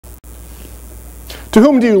To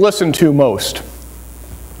whom do you listen to most?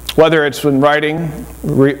 Whether it's when writing,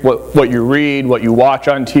 what you read, what you watch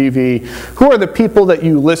on TV, who are the people that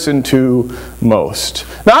you listen to most?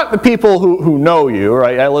 Not the people who know you,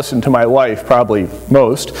 right? I listen to my wife probably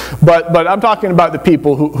most, but I'm talking about the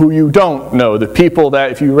people who you don't know, the people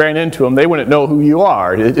that if you ran into them, they wouldn't know who you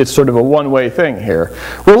are. It's sort of a one-way thing here.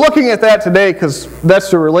 We're looking at that today because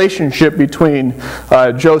that's the relationship between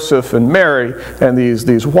Joseph and Mary and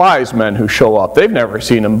these wise men who show up. They've never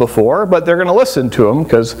seen him before, but they're going to listen to him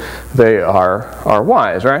because they are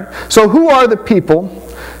wise, right? So who are the people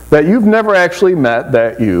that you've never actually met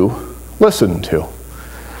that you listen to?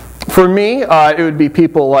 For me, it would be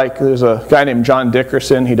people like, there's a guy named John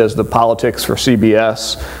Dickerson. He does the politics for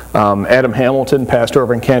CBS. Adam Hamilton, pastor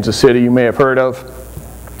over in Kansas City, you may have heard of.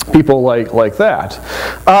 People like that.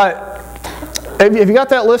 Have you got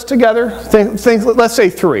that list together? Let's say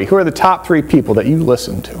 3. Who are the top 3 people that you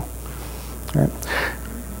listen to? All right.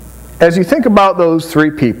 As you think about those 3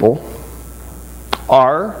 people,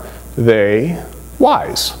 are they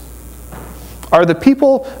wise? Are the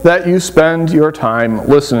people that you spend your time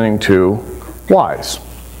listening to wise?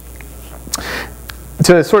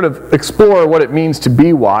 To sort of explore what it means to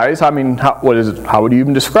be wise, I mean, how would you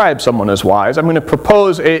even describe someone as wise? I'm going to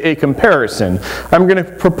propose a comparison. I'm going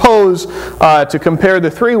to propose to compare the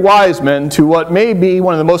 3 wise men to what may be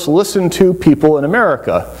one of the most listened to people in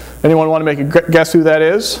America. Anyone want to make a guess who that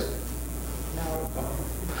is?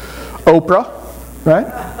 Oprah,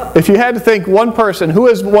 right? If you had to think one person, who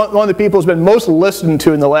is one of the people who's been most listened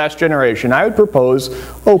to in the last generation, I would propose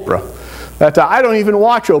Oprah. I don't even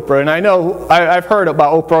watch Oprah, and I know I've heard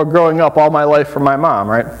about Oprah growing up all my life from my mom,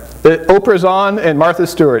 right? Oprah's on and Martha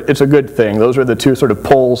Stewart, it's a good thing. Those are the 2 sort of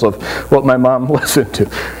poles of what my mom listened to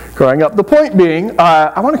growing up. The point being,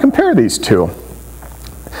 I want to compare these 2.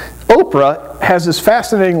 Oprah has this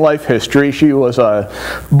fascinating life history. She was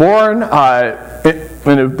born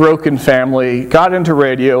in a broken family, got into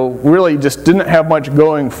radio, really just didn't have much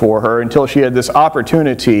going for her until she had this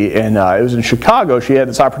opportunity, and it was in Chicago. She had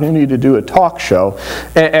this opportunity to do a talk show,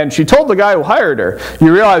 and she told the guy who hired her,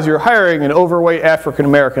 "You realize you're hiring an overweight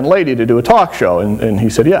African-American lady to do a talk show?" And he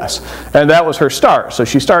said yes. And that was her start. So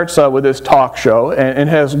she starts with this talk show and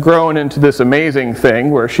has grown into this amazing thing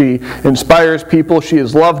where she inspires people, she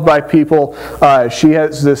is loved by people, she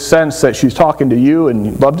has this sense that she's talking to you and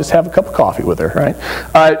you'd love to have a cup of coffee with her, right?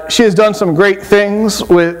 She has done some great things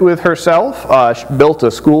with herself. She built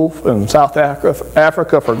a school in South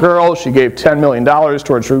Africa for girls. She gave $10 million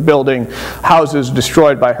towards rebuilding houses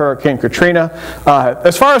destroyed by Hurricane Katrina.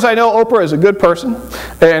 As far as I know, Oprah is a good person.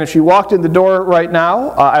 And if she walked in the door right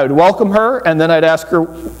now, I would welcome her, and then I'd ask her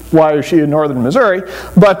why is she in northern Missouri.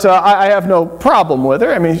 But I have no problem with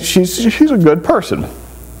her. I mean, she's a good person.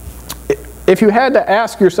 If you had to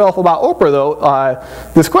ask yourself about Oprah, though,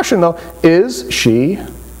 this question, though, is she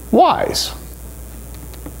wise?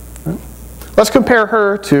 Let's compare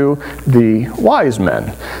her to the wise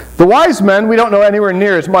men. The wise men, we don't know anywhere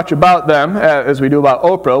near as much about them as we do about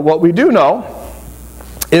Oprah. What we do know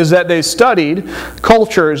is that they studied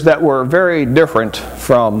cultures that were very different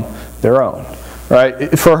from their own.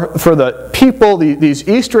 Right? For the people, these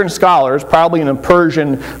Eastern scholars, probably in a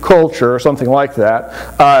Persian culture or something like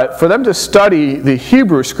that, for them to study the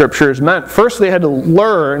Hebrew scriptures meant first they had to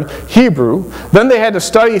learn Hebrew, then they had to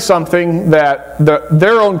study something that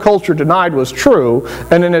their own culture denied was true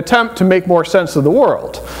in an attempt to make more sense of the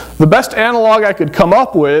world. The best analog I could come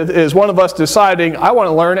up with is one of us deciding, I want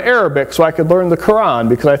to learn Arabic so I could learn the Quran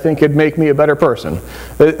because I think it'd make me a better person.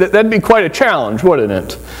 That'd be quite a challenge, wouldn't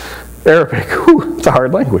it? Arabic, whew, it's a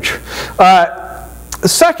hard language.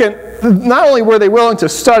 Second, not only were they willing to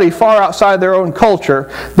study far outside their own culture,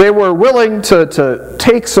 they were willing to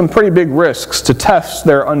take some pretty big risks to test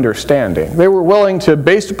their understanding. They were willing to,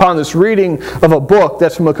 based upon this reading of a book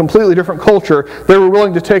that's from a completely different culture, they were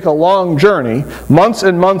willing to take a long journey, months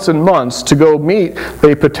and months and months, to go meet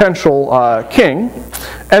a potential king.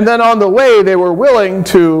 And then on the way, they were willing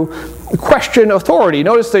to question authority.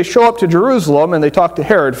 Notice they show up to Jerusalem and they talk to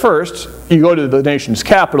Herod first. You go to the nation's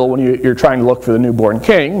capital when you're trying to look for the newborn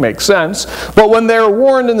king, makes sense. But when they're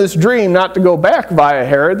warned in this dream not to go back via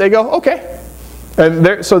Herod, they go, okay.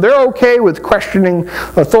 And so they're okay with questioning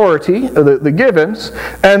authority, the givens,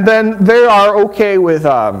 and then they are okay with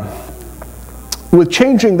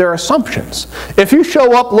changing their assumptions. If you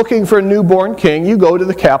show up looking for a newborn king, you go to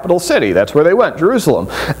the capital city. That's where they went, Jerusalem.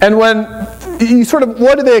 And when you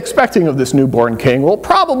what are they expecting of this newborn king? Well,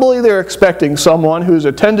 probably they're expecting someone who's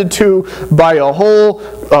attended to by a whole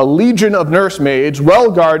legion of nursemaids,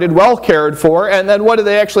 well guarded, well cared for, and then what do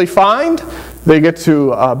they actually find? They get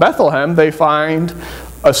to Bethlehem, they find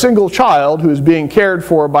a single child who's being cared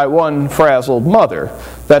for by one frazzled mother.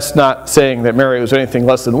 That's not saying that Mary was anything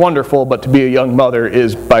less than wonderful, but to be a young mother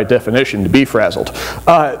is, by definition, to be frazzled.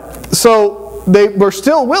 So they were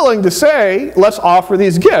still willing to say, let's offer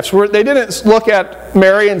these gifts. They didn't look at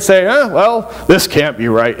Mary and say, well, this can't be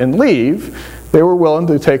right, and leave. They were willing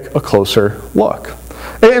to take a closer look.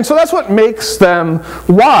 And so that's what makes them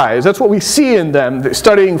wise. That's what we see in them,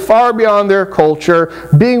 studying far beyond their culture,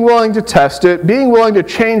 being willing to test it, being willing to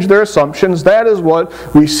change their assumptions. That is what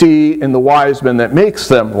we see in the wise men that makes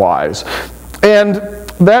them wise. And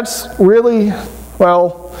that's really,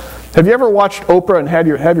 well, have you ever watched Oprah and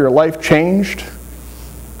have your life changed?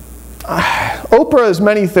 Oprah is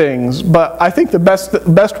many things, but I think the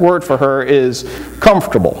best word for her is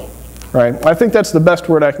comfortable. Right? I think that's the best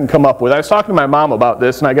word I can come up with. I was talking to my mom about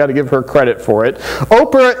this, and I got to give her credit for it.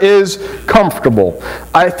 Oprah is comfortable.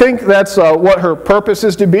 I think that's what her purpose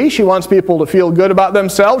is to be. She wants people to feel good about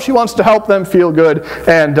themselves. She wants to help them feel good,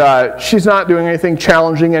 and she's not doing anything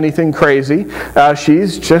challenging, anything crazy.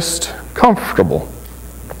 She's just comfortable.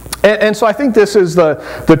 And so I think this is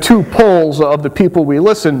the two poles of the people we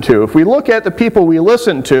listen to. If we look at the people we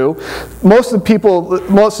listen to, most of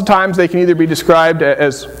the times they can either be described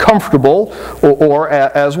as comfortable or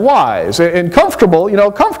as wise. And comfortable,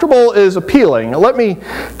 comfortable is appealing. Let me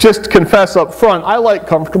just confess up front, I like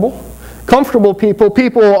comfortable. Comfortable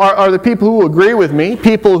people are the people who agree with me,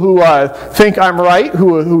 people who think I'm right,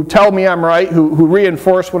 who tell me I'm right, who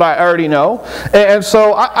reinforce what I already know. And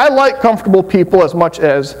so I like comfortable people as much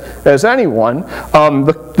as anyone.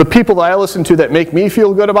 The people that I listen to that make me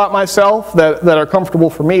feel good about myself, that are comfortable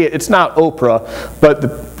for me, it's not Oprah,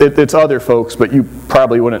 but it's other folks, but you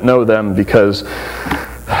probably wouldn't know them because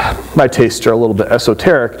my tastes are a little bit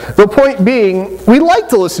esoteric. The point being, we like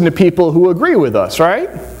to listen to people who agree with us, right?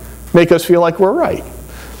 Make us feel like we're right.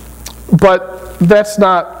 But that's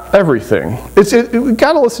not everything. We've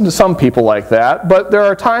got to listen to some people like that, but there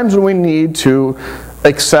are times when we need to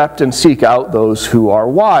accept and seek out those who are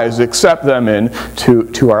wise, accept them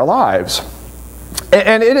into our lives.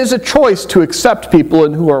 And it is a choice to accept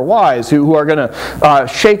people who are wise, who are going to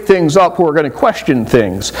shake things up, who are going to question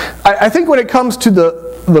things. I think when it comes to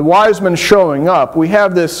the wise men showing up, we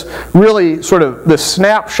have this really sort of this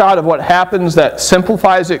snapshot of what happens that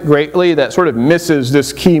simplifies it greatly, that sort of misses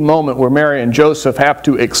this key moment where Mary and Joseph have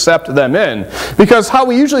to accept them in. Because how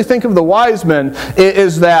we usually think of the wise men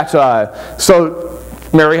is that, so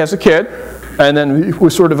Mary has a kid, and then we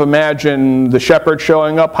sort of imagine the shepherd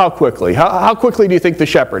showing up. How quickly? How quickly do you think the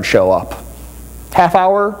shepherds show up? Half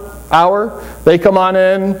hour? Hour? They come on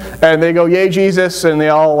in and they go, "Yay, Jesus," and they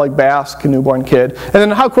all like bask, a newborn kid. And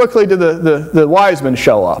then how quickly do the wise men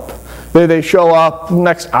show up? They show up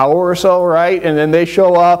next hour or so, right? And then they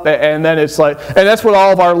show up, and then it's like, and that's what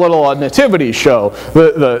all of our little nativities show.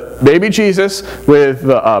 The baby Jesus with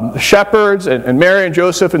the shepherds and Mary and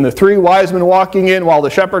Joseph and the three wise men walking in while the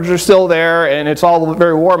shepherds are still there, and it's all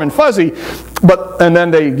very warm and fuzzy. And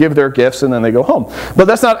then they give their gifts and then they go home. But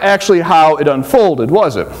that's not actually how it unfolded,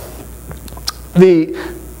 was it? The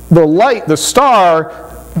light, the star,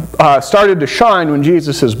 started to shine when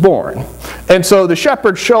Jesus is born. And so the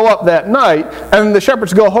shepherds show up that night, and the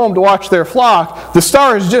shepherds go home to watch their flock. The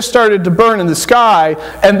star has just started to burn in the sky,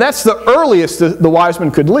 and that's the earliest the wise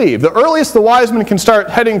men could leave. The earliest the wise men can start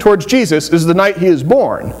heading towards Jesus is the night he is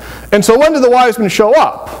born. And so when do the wise men show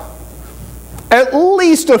up? At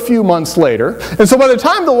least a few months later. And so by the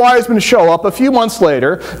time the wise men show up, a few months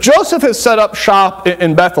later, Joseph has set up shop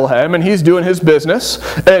in Bethlehem, and he's doing his business.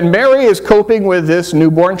 And Mary is coping with this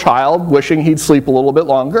newborn child, wishing he'd sleep a little bit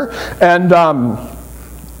longer.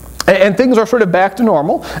 And things are sort of back to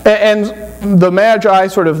normal. And the Magi,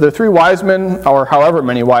 sort of the three wise men, or however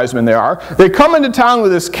many wise men there are, they come into town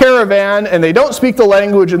with this caravan, and they don't speak the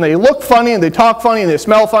language, and they look funny, and they talk funny, and they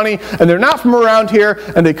smell funny, and they're not from around here,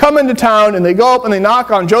 and they come into town, and they go up and they knock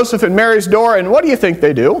on Joseph and Mary's door, and what do you think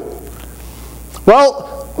they do?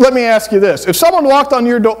 Well, let me ask you this. If someone knocked on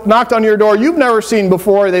your door you've never seen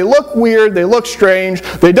before, they look weird, they look strange,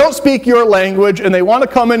 they don't speak your language, and they want to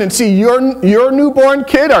come in and see your newborn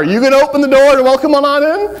kid, are you going to open the door and welcome them on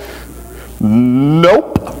in?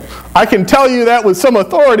 Nope. I can tell you that with some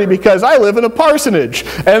authority because I live in a parsonage,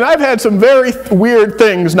 and I've had some very weird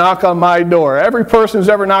things knock on my door. Every person who's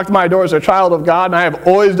ever knocked on my door is a child of God, and I have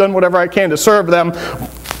always done whatever I can to serve them.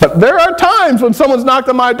 But there are times when someone's knocked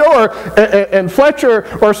on my door, and Fletcher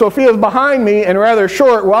or Sophia's behind me and rather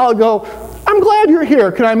short, well, I'll go, "I'm glad you're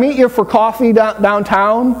here. Can I meet you for coffee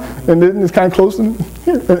downtown?" And it's kind of close. And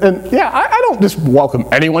yeah, I don't just welcome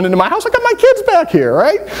anyone into my house. I got my kids back here,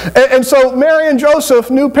 right? And so Mary and Joseph,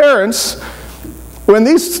 new parents, when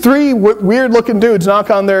these three weird-looking dudes knock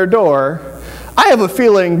on their door, I have a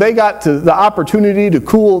feeling they got the opportunity to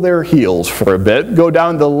cool their heels for a bit, go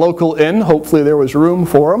down to the local inn, hopefully there was room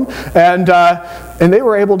for them, and they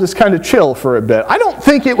were able to just kind of chill for a bit. I don't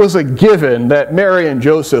think it was a given that Mary and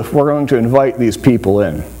Joseph were going to invite these people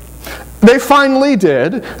in. They finally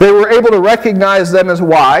did. They were able to recognize them as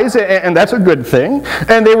wise, and that's a good thing,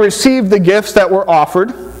 and they received the gifts that were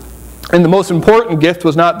offered. And the most important gift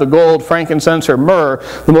was not the gold, frankincense, or myrrh.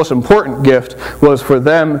 The most important gift was for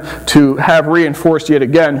them to have reinforced yet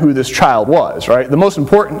again who this child was, right? The most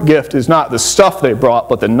important gift is not the stuff they brought,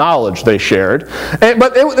 but the knowledge they shared.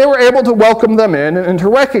 But they were able to welcome them in and to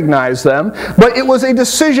recognize them. But it was a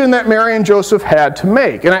decision that Mary and Joseph had to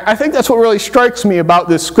make. And I think that's what really strikes me about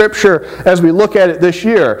this scripture as we look at it this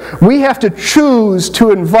year. We have to choose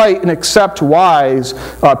to invite and accept wise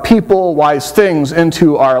people, wise things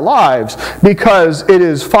into our lives, because it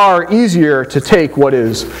is far easier to take what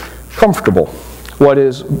is comfortable, what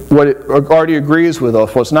it already agrees with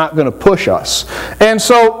us, what's not going to push us. And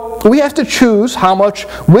so we have to choose how much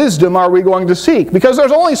wisdom are we going to seek, because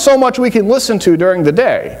there's only so much we can listen to during the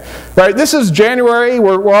day. Right? This is January.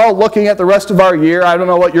 We're all looking at the rest of our year. I don't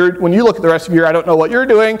know what when you look at the rest of your year, I don't know what you're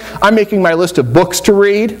doing. I'm making my list of books to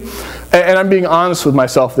read, and I'm being honest with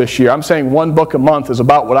myself this year. I'm saying one book a month is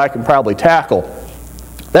about what I can probably tackle.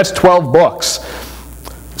 That's 12 books.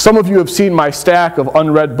 Some of you have seen my stack of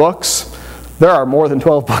unread books. There are more than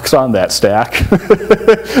 12 books on that stack.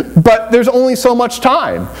 But there's only so much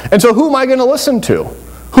time. And so who am I going to listen to?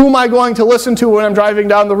 Who am I going to listen to when I'm driving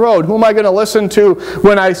down the road? Who am I going to listen to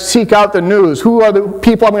when I seek out the news? Who are the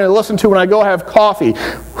people I'm going to listen to when I go have coffee?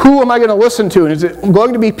 Who am I going to listen to? And is it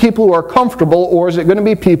going to be people who are comfortable, or is it going to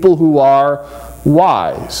be people who are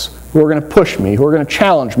wise? Who are going to push me, who are going to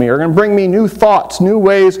challenge me, who are going to bring me new thoughts, new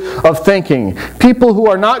ways of thinking. People who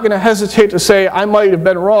are not going to hesitate to say, I might have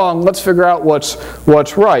been wrong, let's figure out what's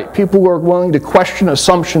right. People who are willing to question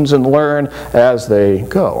assumptions and learn as they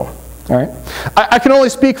go. All right? I can only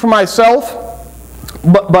speak for myself,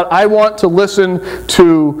 but I want to listen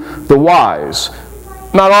to the wise.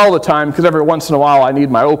 Not all the time, because every once in a while I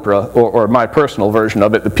need my Oprah, or my personal version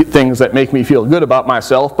of it, the things that make me feel good about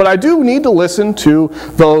myself. But I do need to listen to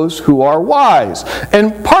those who are wise.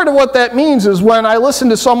 And part of what that means is when I listen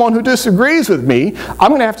to someone who disagrees with me, I'm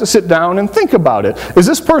going to have to sit down and think about it. Is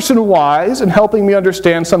this person wise in helping me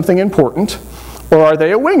understand something important, or are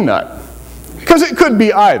they a wingnut? Because it could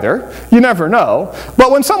be either. You never know.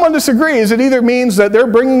 But when someone disagrees, it either means that they're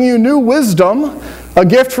bringing you new wisdom, a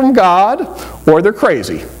gift from God, or they're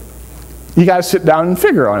crazy. You got to sit down and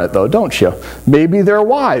figure on it, though, don't you? Maybe they're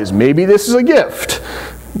wise. Maybe this is a gift.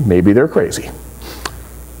 Maybe they're crazy.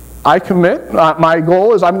 I commit, my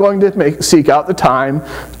goal is I'm going to seek out the time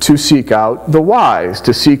to seek out the wise,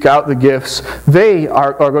 to seek out the gifts. They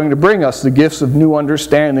are going to bring us the gifts of new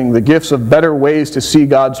understanding, the gifts of better ways to see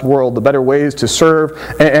God's world, the better ways to serve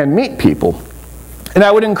and meet people. And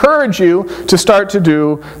I would encourage you to start to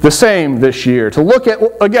do the same this year. To look at,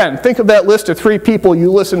 again, think of that list of 3 people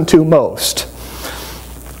you listen to most.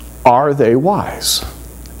 Are they wise?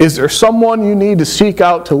 Is there someone you need to seek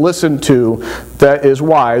out to listen to that is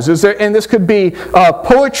wise? And this could be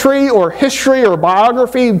poetry or history or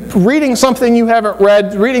biography, reading something you haven't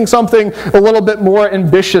read, reading something a little bit more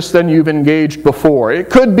ambitious than you've engaged before. It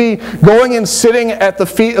could be going and sitting at the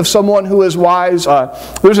feet of someone who is wise.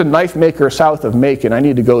 There's a knife maker south of Macon. I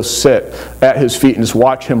need to go sit at his feet and just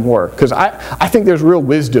watch him work, because I think there's real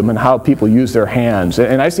wisdom in how people use their hands.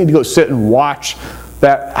 And I just need to go sit and watch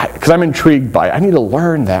that, because I'm intrigued by it. I need to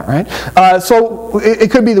learn that, right? So it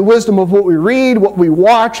could be the wisdom of what we read, what we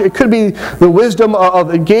watch. It could be the wisdom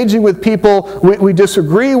of engaging with people we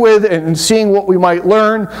disagree with and seeing what we might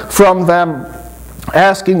learn from them.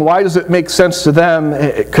 Asking why does it make sense to them,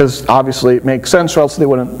 because obviously it makes sense or else they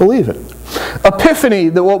wouldn't believe it. Epiphany,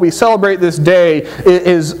 what we celebrate this day,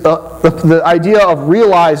 is the idea of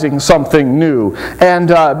realizing something new. And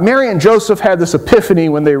Mary and Joseph had this epiphany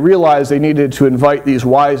when they realized they needed to invite these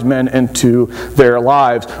wise men into their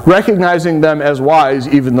lives, recognizing them as wise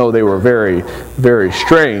even though they were very, very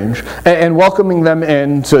strange, and welcoming them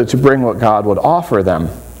in to bring what God would offer them.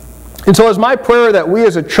 And so it's my prayer that we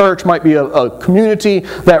as a church might be a community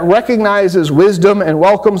that recognizes wisdom and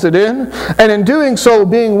welcomes it in, and in doing so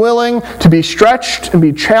being willing to be stretched and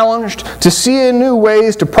be challenged, to see in new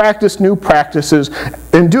ways, to practice new practices,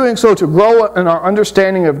 in doing so to grow in our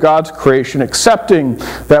understanding of God's creation, accepting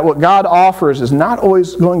that what God offers is not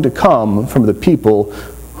always going to come from the people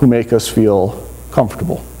who make us feel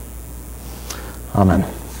comfortable.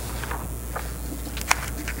 Amen.